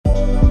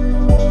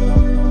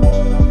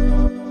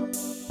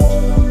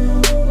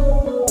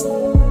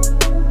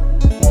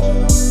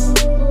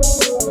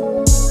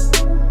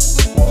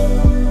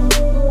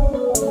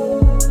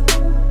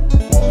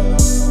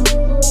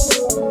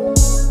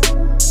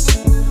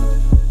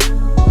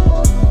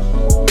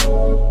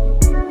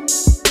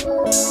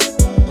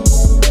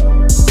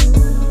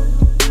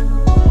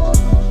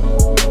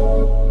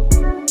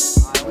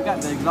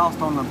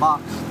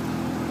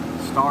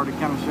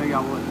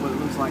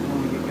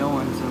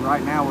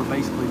we're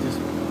basically just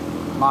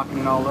mocking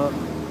it all up.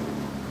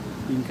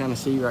 You can kind of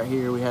see right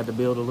here, we had to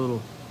build a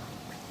little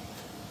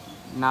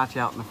notch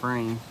out in the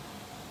frame,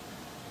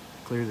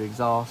 clear the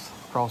exhaust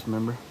cross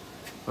member.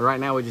 But right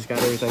now we just got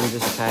everything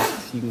just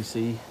tacked. You can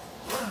see,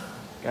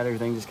 got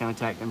everything just kind of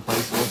tacked in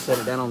place. We'll set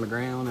it down on the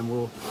ground and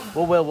we'll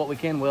weld what we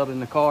can weld in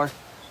the car.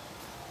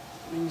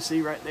 You can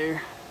see right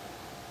there.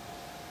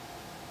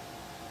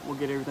 We'll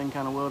get everything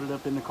kind of welded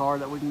up in the car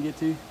that we can get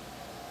to.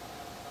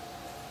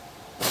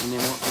 And then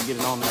once we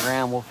get it on the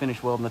ground, we'll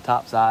finish welding the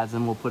top sides,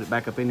 and we'll put it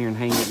back up in here and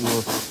hang it, and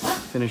we'll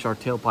finish our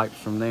tailpipes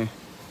from there.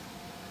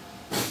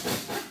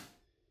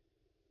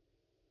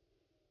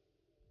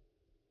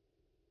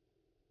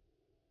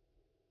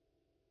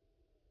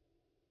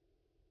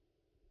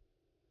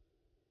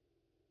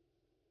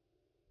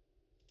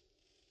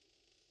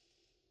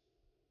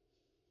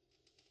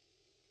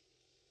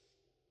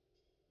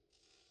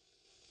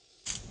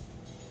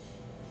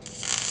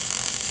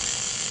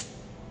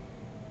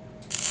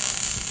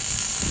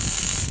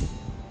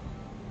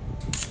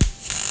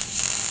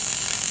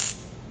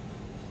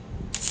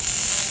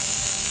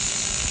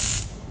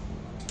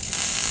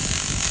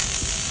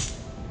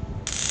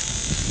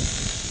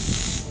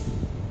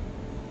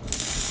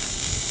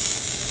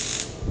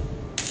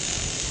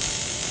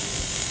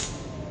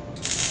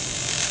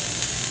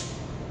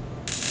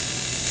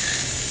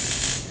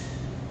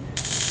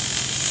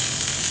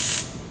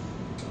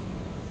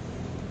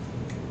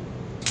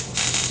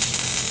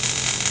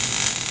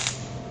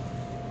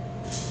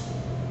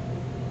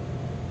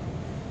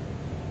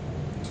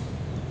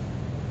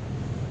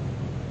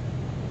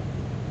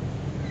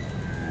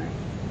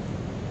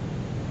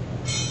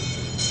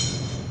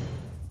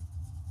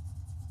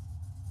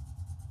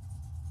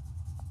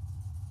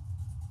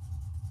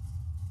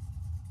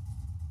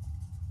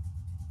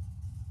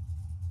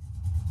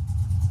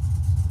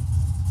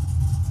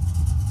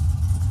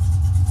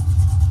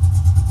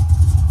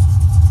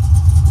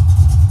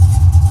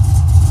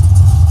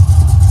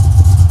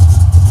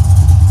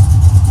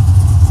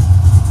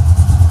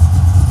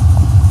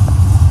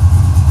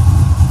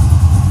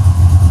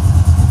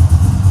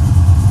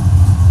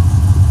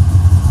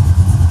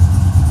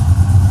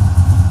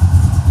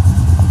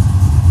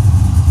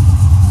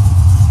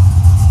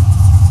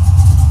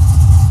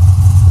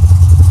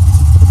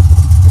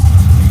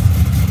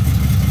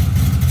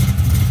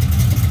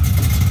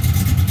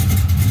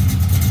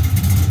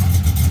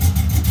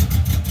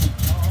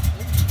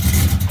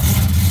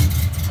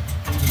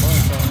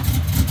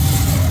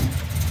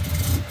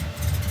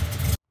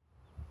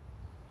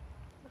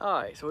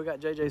 Alright, so we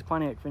got JJ's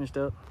Pontiac finished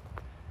up.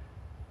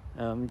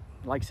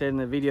 Like I said in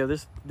the video,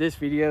 this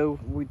video,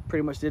 we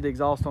pretty much did the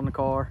exhaust on the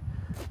car.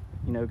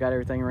 You know, got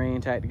everything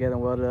ran, tacked together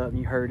and welded up, and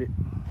you heard it,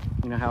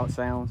 you know, how it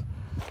sounds.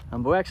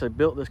 But we actually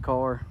built this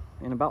car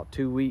in about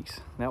 2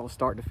 weeks. That was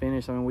start to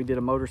finish. I mean, we did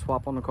a motor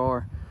swap on the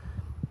car.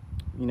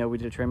 You know, we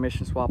did a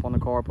transmission swap on the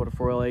car, put a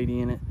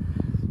 4L80 in it.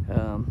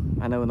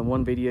 I know in the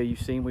one video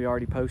you've seen, we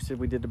already posted,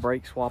 we did the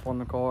brake swap on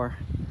the car.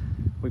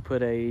 We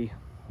put a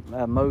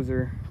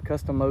Moser,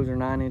 custom Moser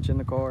 9-inch in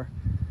the car.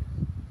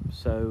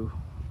 So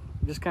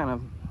just kind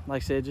of,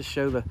 like I said, just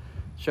show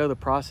the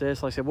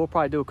process. Like I said, we'll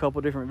probably do a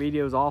couple different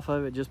videos off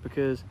of it just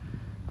because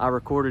I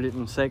recorded it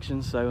in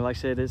sections. So like I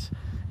said,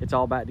 it's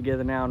all back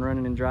together now and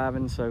running and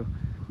driving. So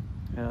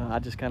I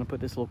just kind of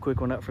put this little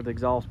quick one up for the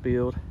exhaust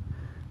build.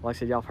 Like I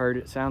said, y'all have heard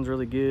it, sounds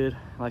really good.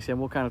 Like I said,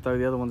 we'll kind of throw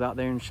the other ones out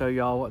there and show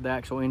y'all what the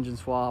actual engine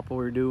swap we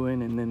were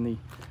doing, and then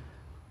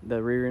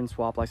the rear end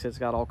swap. Like I said, it's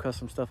got all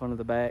custom stuff under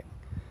the back.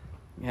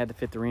 You had to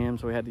fit the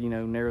rims, so we had to, you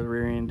know, narrow the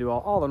rear end, do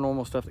all the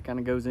normal stuff that kind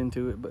of goes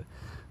into it. But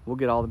we'll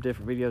get all the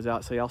different videos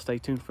out, so y'all stay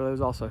tuned for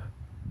those also.